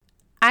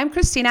I'm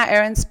Christina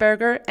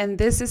Ehrensberger, and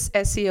this is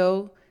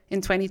SEO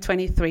in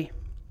 2023.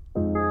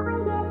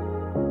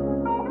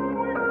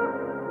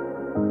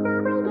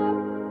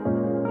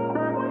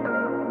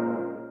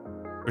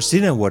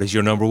 Christina, what is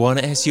your number one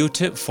SEO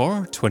tip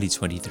for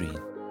 2023?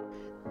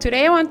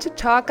 Today I want to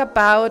talk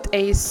about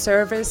a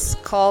service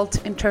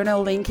called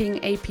Internal Linking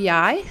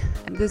API.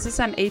 And this is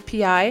an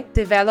API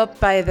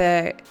developed by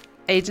the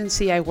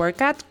agency I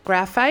work at,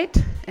 Graphite,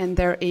 and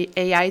their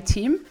AI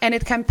team. And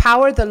it can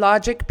power the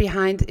logic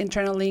behind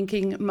internal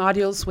linking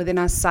modules within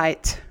a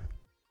site.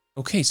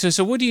 Okay,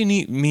 so what do you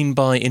mean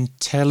by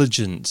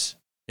intelligent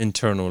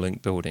internal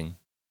link building?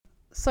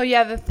 So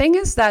the thing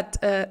is that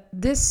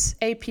this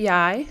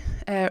API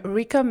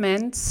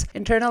recommends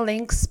internal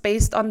links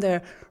based on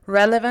the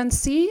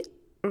relevancy,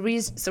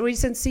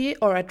 recency,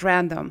 or at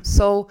random.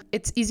 So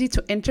it's easy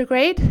to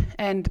integrate,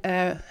 and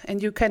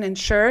you can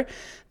ensure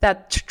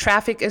that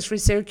traffic is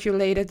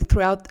recirculated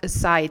throughout a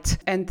site.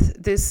 And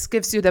this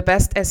gives you the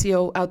best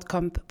SEO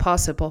outcome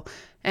possible.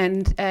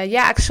 And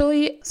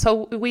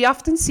so we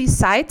often see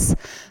sites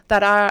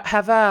that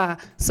have a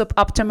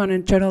suboptimal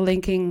internal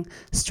linking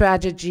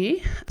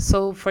strategy.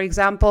 So for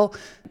example,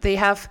 they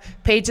have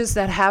pages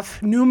that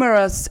have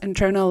numerous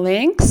internal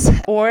links,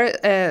 or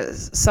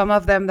some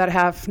of them that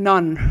have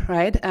none,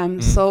 right?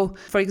 So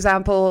for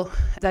example,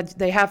 that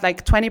they have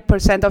like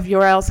 20% of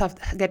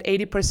URLs get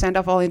 80%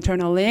 of all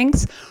internal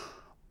links,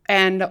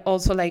 and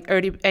also like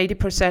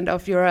 80%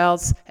 of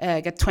URLs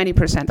get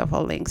 20% of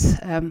all links.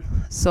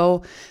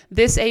 So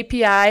this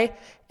API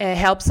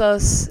helps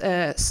us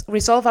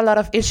resolve a lot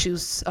of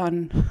issues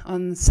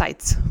on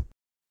sites.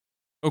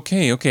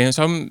 Okay.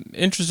 So I'm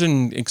interested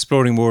in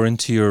exploring more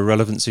into your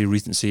relevancy,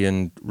 recency,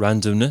 and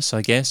randomness,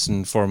 I guess,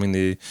 and forming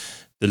the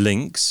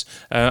links.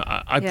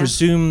 I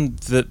presume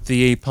that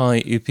the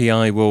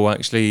API will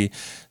actually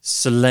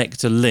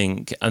select a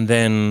link, and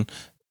then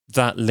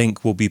that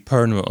link will be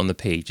permanent on the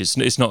page.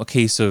 It's not a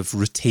case of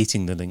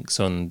rotating the links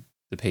on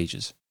the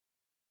pages.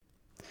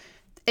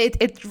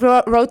 It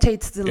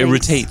rotates the links. It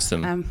rotates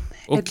them.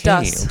 It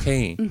does.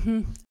 Okay.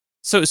 Mm-hmm.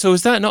 So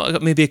is that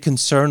not maybe a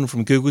concern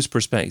from Google's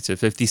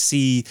perspective? If they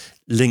see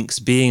links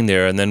being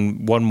there and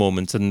then one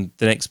moment and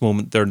the next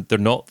moment they're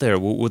not there,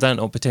 will that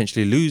not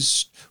potentially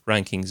lose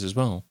rankings as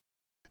well?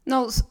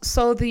 No,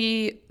 so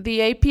the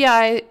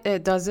API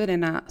does it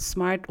in a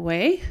smart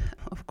way,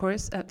 of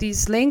course.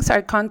 These links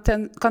are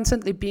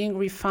constantly being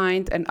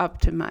refined and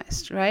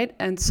optimized, right?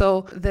 And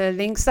so the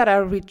links that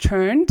are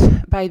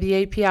returned by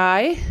the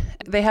API,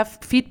 they have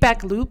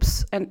feedback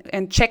loops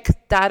and check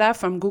data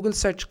from Google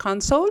Search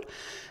Console,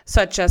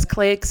 such as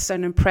clicks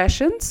and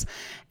impressions.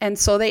 And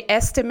so they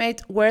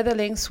estimate where the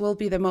links will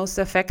be the most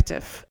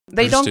effective.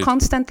 They Understood. don't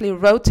constantly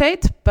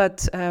rotate,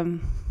 but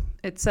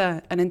it's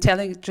an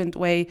intelligent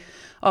way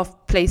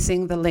of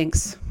placing the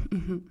links.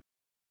 Mm-hmm.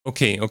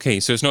 Okay.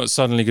 So it's not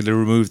suddenly going to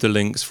remove the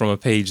links from a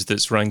page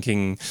that's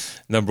ranking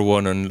number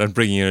one and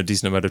bringing in a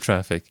decent amount of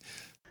traffic.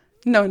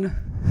 No.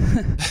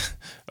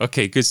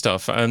 Okay, good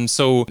stuff.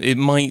 So it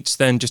might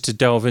then, just to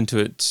delve into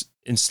it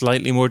in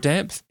slightly more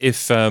depth,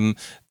 if there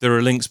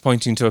are links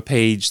pointing to a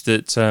page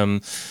that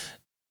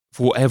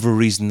for whatever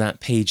reason that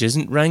page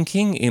isn't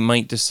ranking, it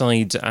might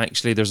decide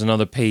actually there's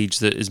another page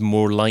that is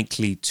more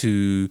likely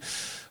to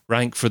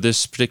rank for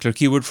this particular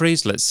keyword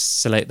phrase. Let's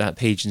select that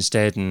page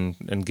instead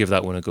and give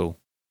that one a go.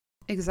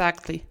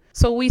 Exactly.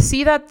 So we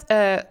see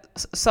that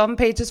some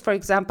pages, for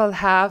example,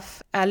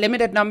 have a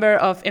limited number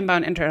of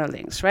inbound internal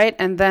links, right?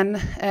 And then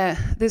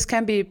this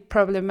can be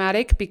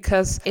problematic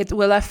because it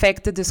will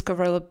affect the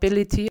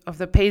discoverability of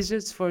the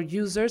pages for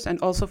users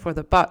and also for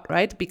the bot,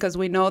 right? Because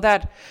we know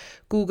that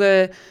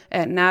Google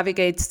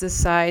navigates the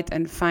site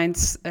and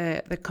finds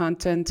the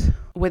content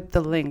with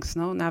the links,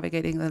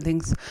 navigating the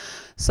links.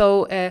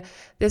 So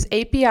this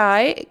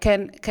API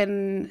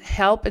can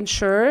help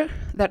ensure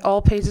that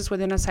all pages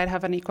within a site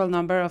have an equal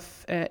number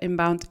of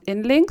inbound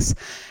in links,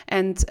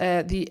 and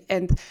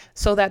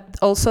so that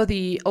also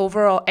the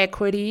overall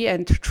equity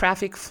and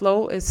traffic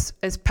flow is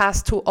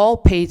passed to all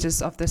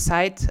pages of the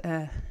site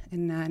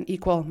in an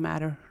equal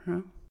manner.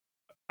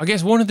 I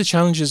guess one of the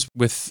challenges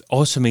with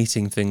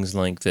automating things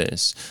like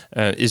this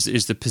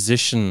is the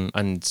position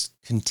and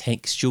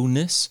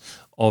contextualness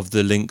of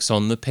the links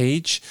on the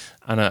page.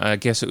 And I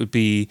guess it would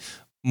be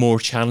more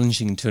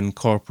challenging to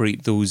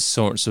incorporate those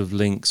sorts of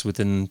links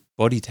within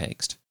body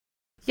text.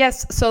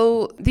 Yes,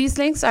 so these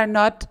links are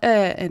not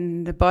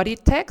in the body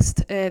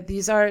text.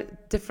 These are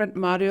different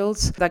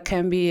modules that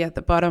can be at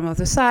the bottom of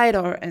the site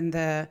or in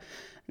the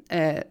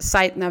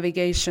site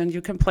navigation.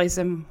 You can place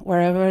them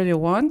wherever you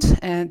want,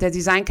 and the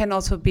design can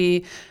also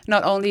be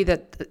not only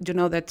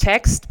the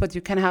text, but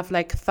you can have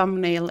like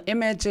thumbnail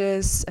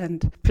images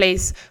and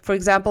place, for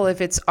example,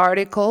 if it's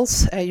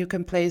articles, you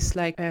can place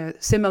like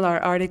similar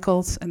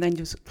articles, and then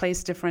you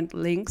place different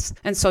links,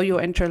 and so you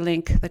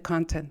interlink the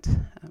content.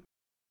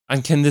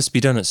 And can this be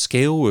done at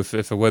scale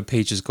if a web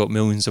page has got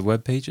millions of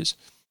web pages?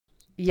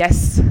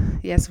 Yes,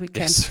 we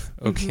can. Yes.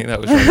 Okay, that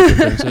was rather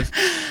comprehensive.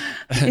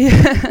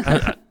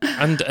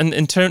 And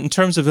in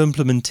terms of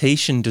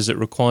implementation, does it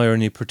require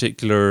any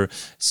particular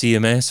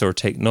CMS or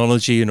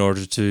technology in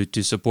order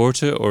to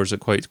support it, or is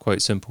it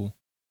quite simple?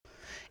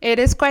 It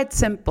is quite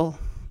simple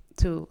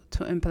to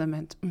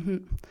implement. Mm-hmm.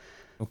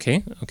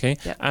 Okay.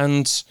 Yeah.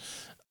 And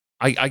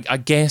I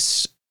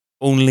guess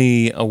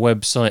only a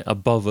website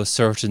above a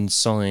certain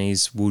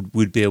size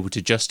would be able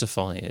to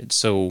justify it.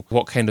 So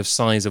what kind of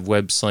size of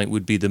website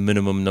would be the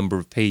minimum number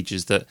of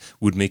pages that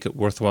would make it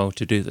worthwhile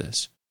to do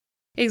this?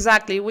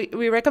 Exactly.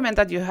 We recommend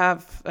that you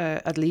have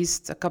at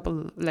least a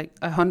couple, like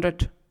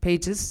 100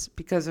 pages,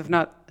 because if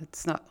not,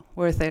 it's not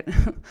worth it.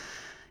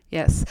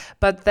 Yes.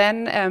 But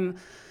then,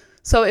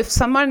 so if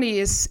somebody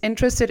is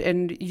interested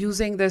in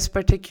using this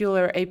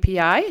particular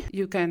API,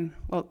 you can,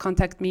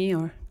 contact me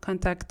or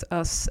contact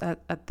us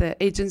at the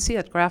agency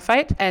at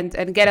Graphite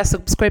and get a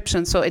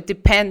subscription. So it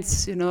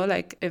depends,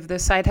 like if the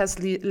site has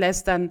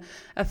less than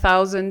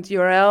 1,000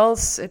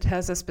 URLs, it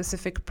has a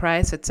specific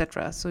price,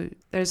 etc. So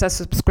there's a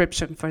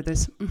subscription for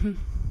this. Mm-hmm.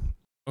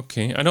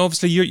 Okay, and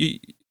obviously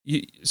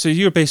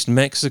you're based in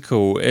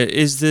Mexico.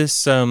 Is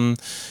this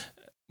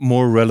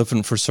more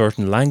relevant for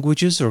certain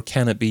languages, or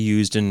can it be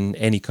used in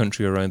any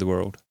country around the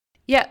world?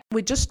 Yeah,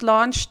 we just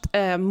launched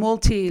a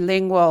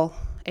multilingual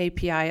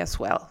API as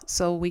well,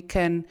 so we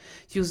can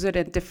use it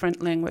in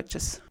different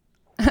languages.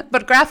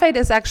 But Graphite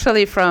is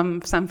actually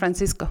from San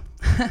Francisco.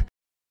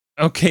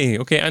 Okay,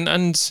 and I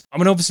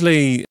mean,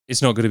 obviously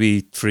it's not going to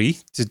be free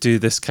to do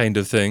this kind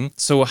of thing.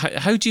 So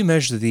how do you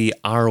measure the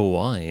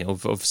ROI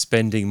of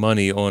spending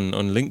money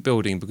on link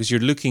building? Because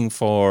you're looking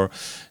for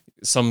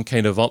some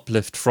kind of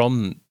uplift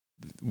from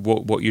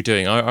what you're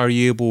doing. Are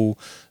you able,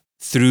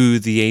 through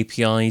the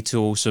API, to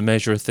also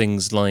measure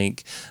things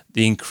like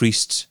the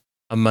increased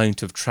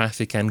amount of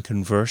traffic and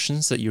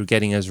conversions that you're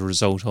getting as a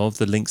result of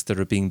the links that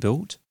are being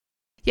built?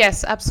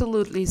 Yes,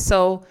 absolutely.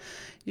 So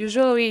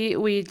usually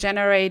we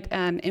generate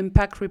an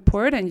impact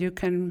report, and you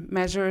can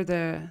measure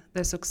the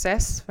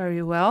success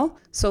very well.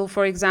 So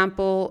for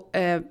example,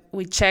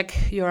 we check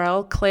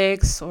URL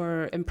clicks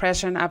or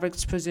impression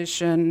average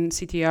position,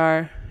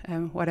 CTR,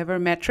 whatever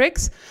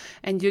metrics,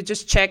 and you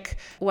just check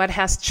what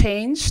has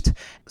changed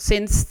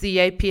since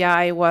the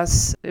API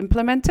was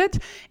implemented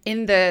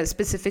in the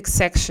specific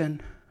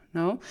section.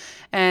 No,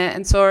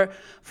 and so,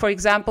 for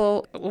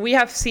example, we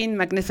have seen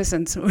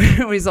magnificent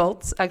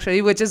results,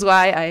 actually, which is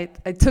why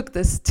I took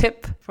this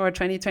tip for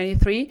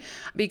 2023.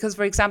 Because,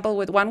 for example,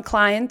 with one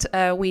client,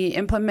 we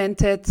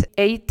implemented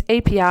 8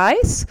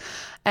 APIs,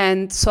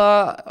 and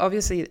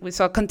we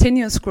saw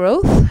continuous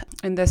growth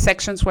in the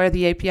sections where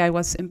the API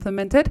was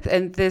implemented.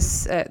 And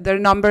this, there are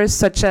numbers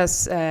such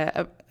as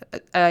a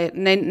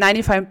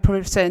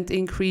 95%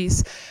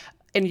 increase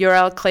in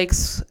URL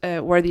clicks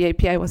where the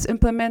API was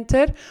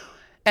implemented,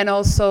 and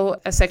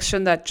also a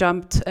section that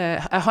jumped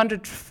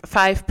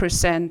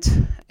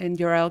 105% in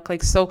URL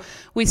clicks. So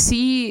we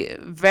see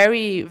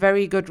very,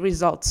 very good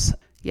results.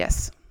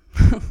 Yes.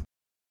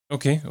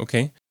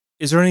 Okay.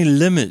 Is there any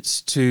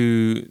limit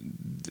to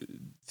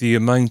the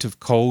amount of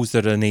calls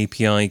that an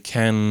API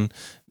can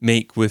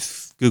make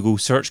with Google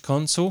Search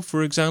Console,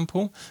 for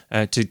example,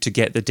 to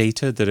get the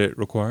data that it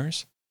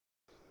requires?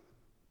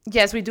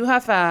 Yes, we do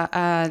have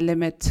a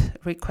limit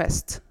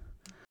request.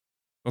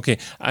 Okay,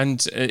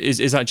 and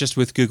is that just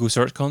with Google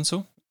Search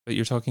Console that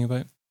you're talking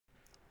about?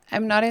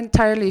 I'm not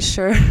entirely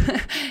sure.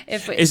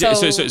 What's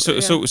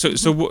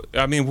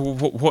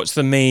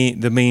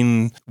the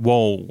main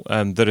wall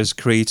that is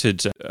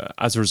created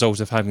as a result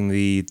of having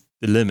the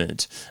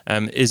limit?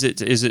 Is it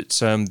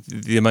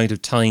the amount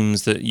of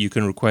times that you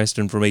can request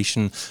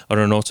information on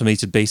an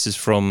automated basis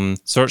from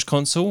Search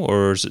Console,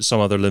 or is it some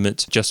other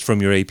limit just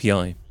from your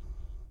API?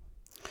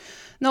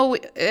 No,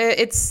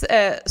 it's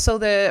so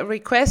the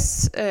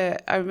requests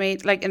are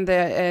made like in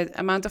the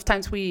amount of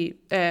times we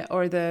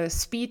or the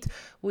speed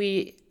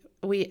we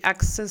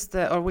access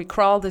or we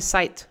crawl the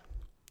site,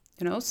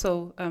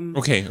 So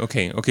okay.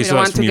 We So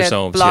that's from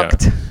yourselves,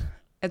 blocked. yeah.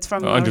 It's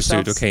from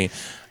Understood. ourselves. Okay,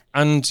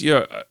 and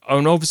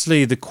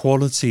obviously the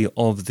quality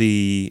of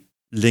the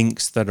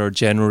links that are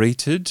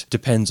generated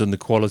depends on the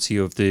quality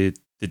of the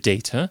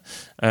data.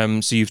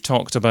 So you've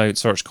talked about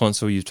Search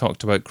Console, you've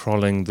talked about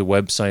crawling the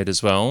website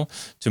as well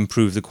to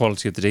improve the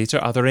quality of the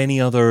data. Are there any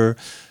other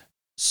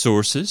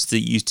sources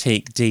that you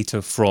take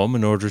data from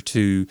in order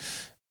to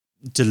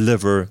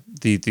deliver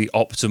the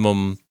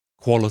optimum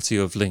quality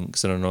of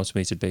links on an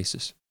automated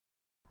basis?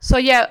 So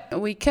yeah,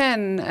 we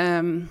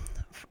can,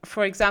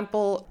 for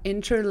example,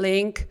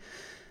 interlink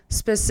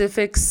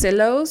specific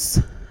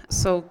silos,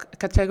 so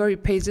category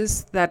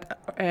pages that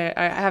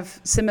have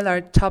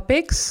similar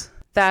topics.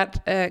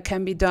 That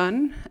can be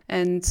done,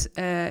 and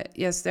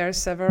yes, there are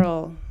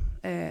several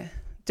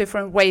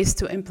different ways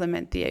to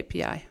implement the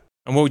API.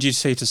 And what would you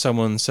say to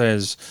someone who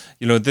says,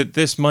 that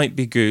this might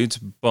be good,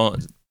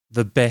 but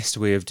the best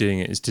way of doing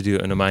it is to do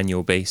it on a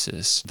manual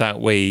basis? That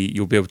way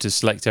you'll be able to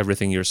select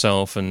everything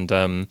yourself, and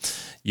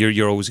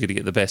you're always going to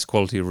get the best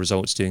quality of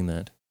results doing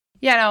that.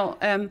 Yeah,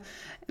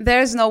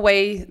 there's no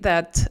way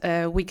that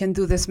we can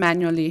do this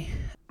manually,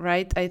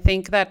 right? I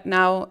think that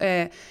now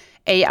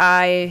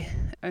AI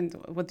and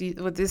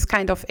with this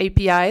kind of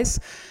APIs,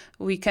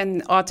 we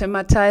can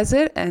automatize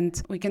it,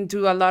 and we can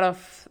do a lot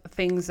of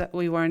things that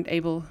we weren't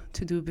able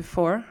to do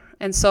before.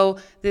 And so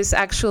this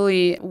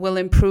actually will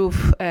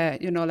improve,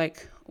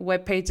 like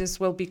web pages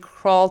will be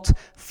crawled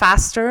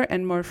faster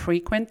and more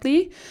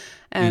frequently.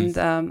 And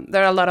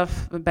there are a lot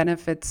of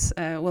benefits.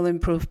 Will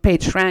improve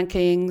page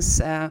rankings,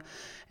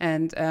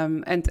 and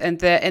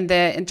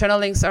the internal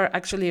links are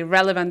actually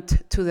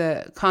relevant to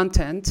the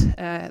content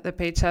the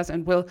page has,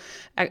 and will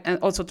and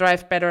also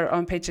drive better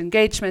on-page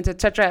engagement,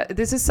 etc.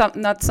 This is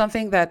not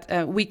something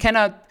that we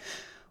cannot.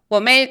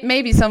 Well,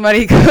 maybe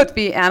somebody could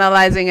be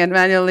analyzing it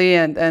manually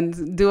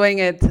and doing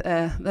it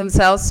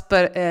themselves,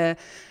 but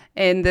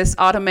in this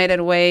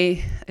automated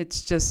way,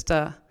 it's just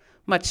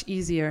much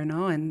easier,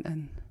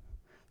 and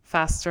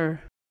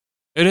faster.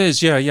 It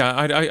is,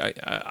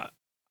 yeah.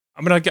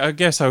 I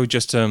guess I would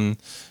just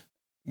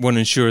want to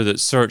ensure that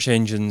search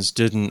engines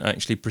didn't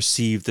actually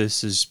perceive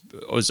this as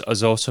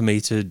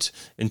automated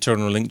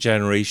internal link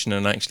generation,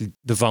 and actually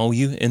the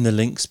value in the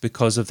links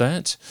because of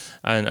that.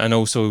 And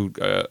also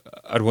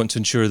I'd want to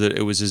ensure that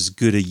it was as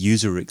good a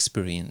user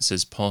experience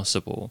as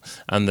possible,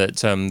 and that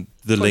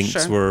the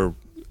links were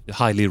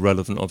highly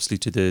relevant, obviously,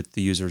 to the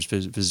users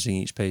visiting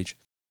each page.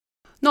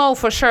 No,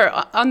 for sure.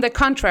 On the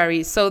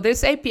contrary. So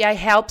this API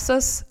helps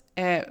us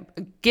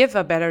give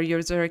a better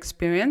user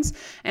experience,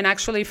 and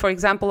actually, for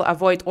example,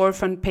 avoid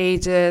orphan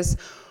pages,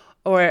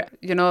 or,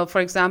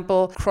 for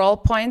example, crawl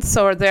points.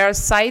 Or there are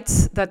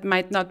sites that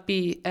might not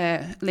be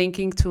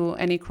linking to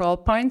any crawl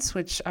points,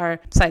 which are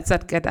sites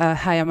that get a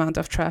high amount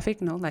of traffic,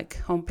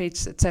 like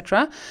homepage,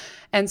 etc.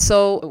 And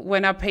so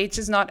when a page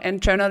is not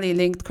internally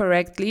linked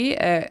correctly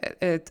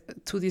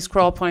to these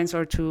crawl points,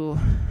 or to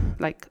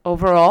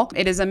overall,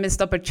 it is a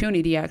missed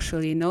opportunity,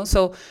 actually.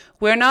 So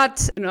we're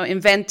not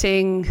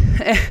inventing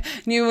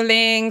new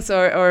links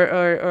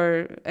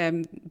or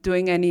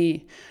doing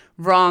any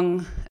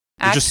wrong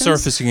actions. Just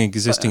surfacing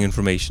existing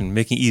information,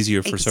 making it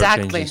easier for search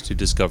engines to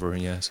discover,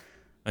 yes.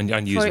 And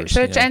users. For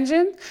search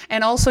engine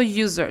and also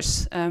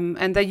users.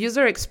 And the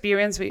user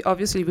experience, we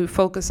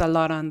focus a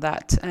lot on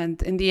that.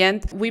 And in the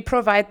end, we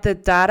provide the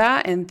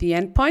data and the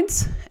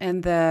endpoints,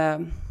 and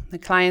the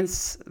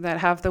clients that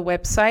have the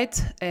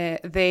website,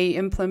 they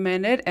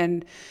implement it,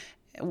 and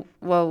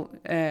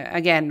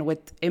again,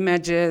 with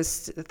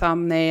images,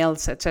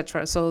 thumbnails,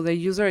 etc. So the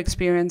user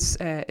experience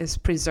is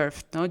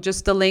preserved.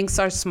 Just the links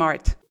are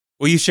smart.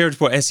 Well, you shared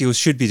what SEO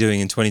should be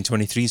doing in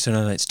 2023, so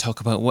now let's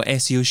talk about what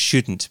SEO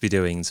shouldn't be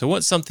doing. So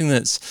what's something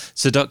that's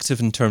seductive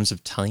in terms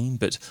of time,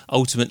 but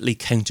ultimately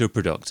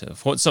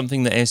counterproductive? What's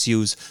something that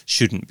SEOs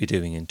shouldn't be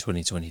doing in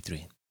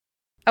 2023?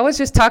 I was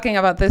just talking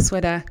about this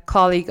with a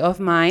colleague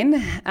of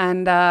mine,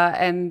 and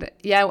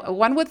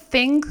one would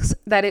think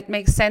that it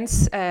makes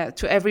sense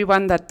to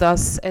everyone that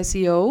does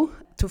SEO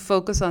to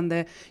focus on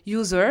the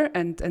user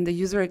and the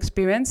user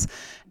experience.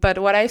 But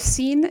what I've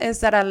seen is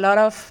that a lot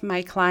of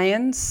my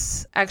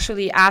clients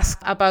actually ask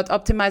about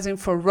optimizing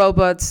for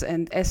robots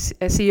and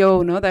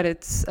SEO, that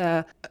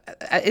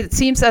it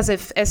seems as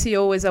if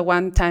SEO is a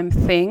one-time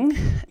thing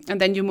and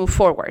then you move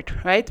forward,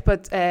 right?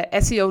 But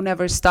SEO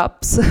never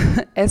stops.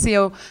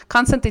 SEO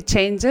constantly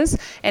changes,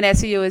 and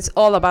SEO is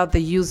all about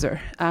the user.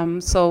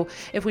 So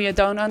if we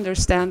don't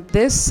understand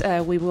this,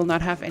 we will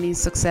not have any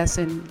success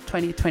in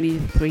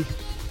 2023.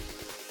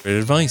 Great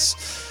advice.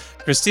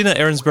 Christina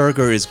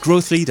Ehrensberger is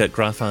growth lead at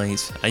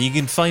Graphite, and you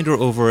can find her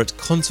over at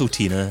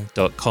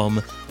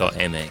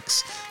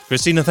consultina.com.mx.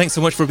 Christina, thanks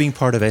so much for being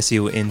part of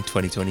SEO in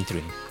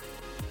 2023.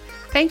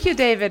 Thank you,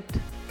 David.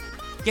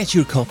 Get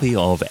your copy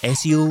of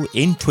SEO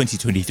in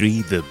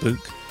 2023, the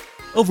book,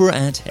 over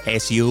at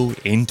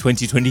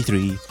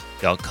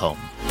seoin2023.com.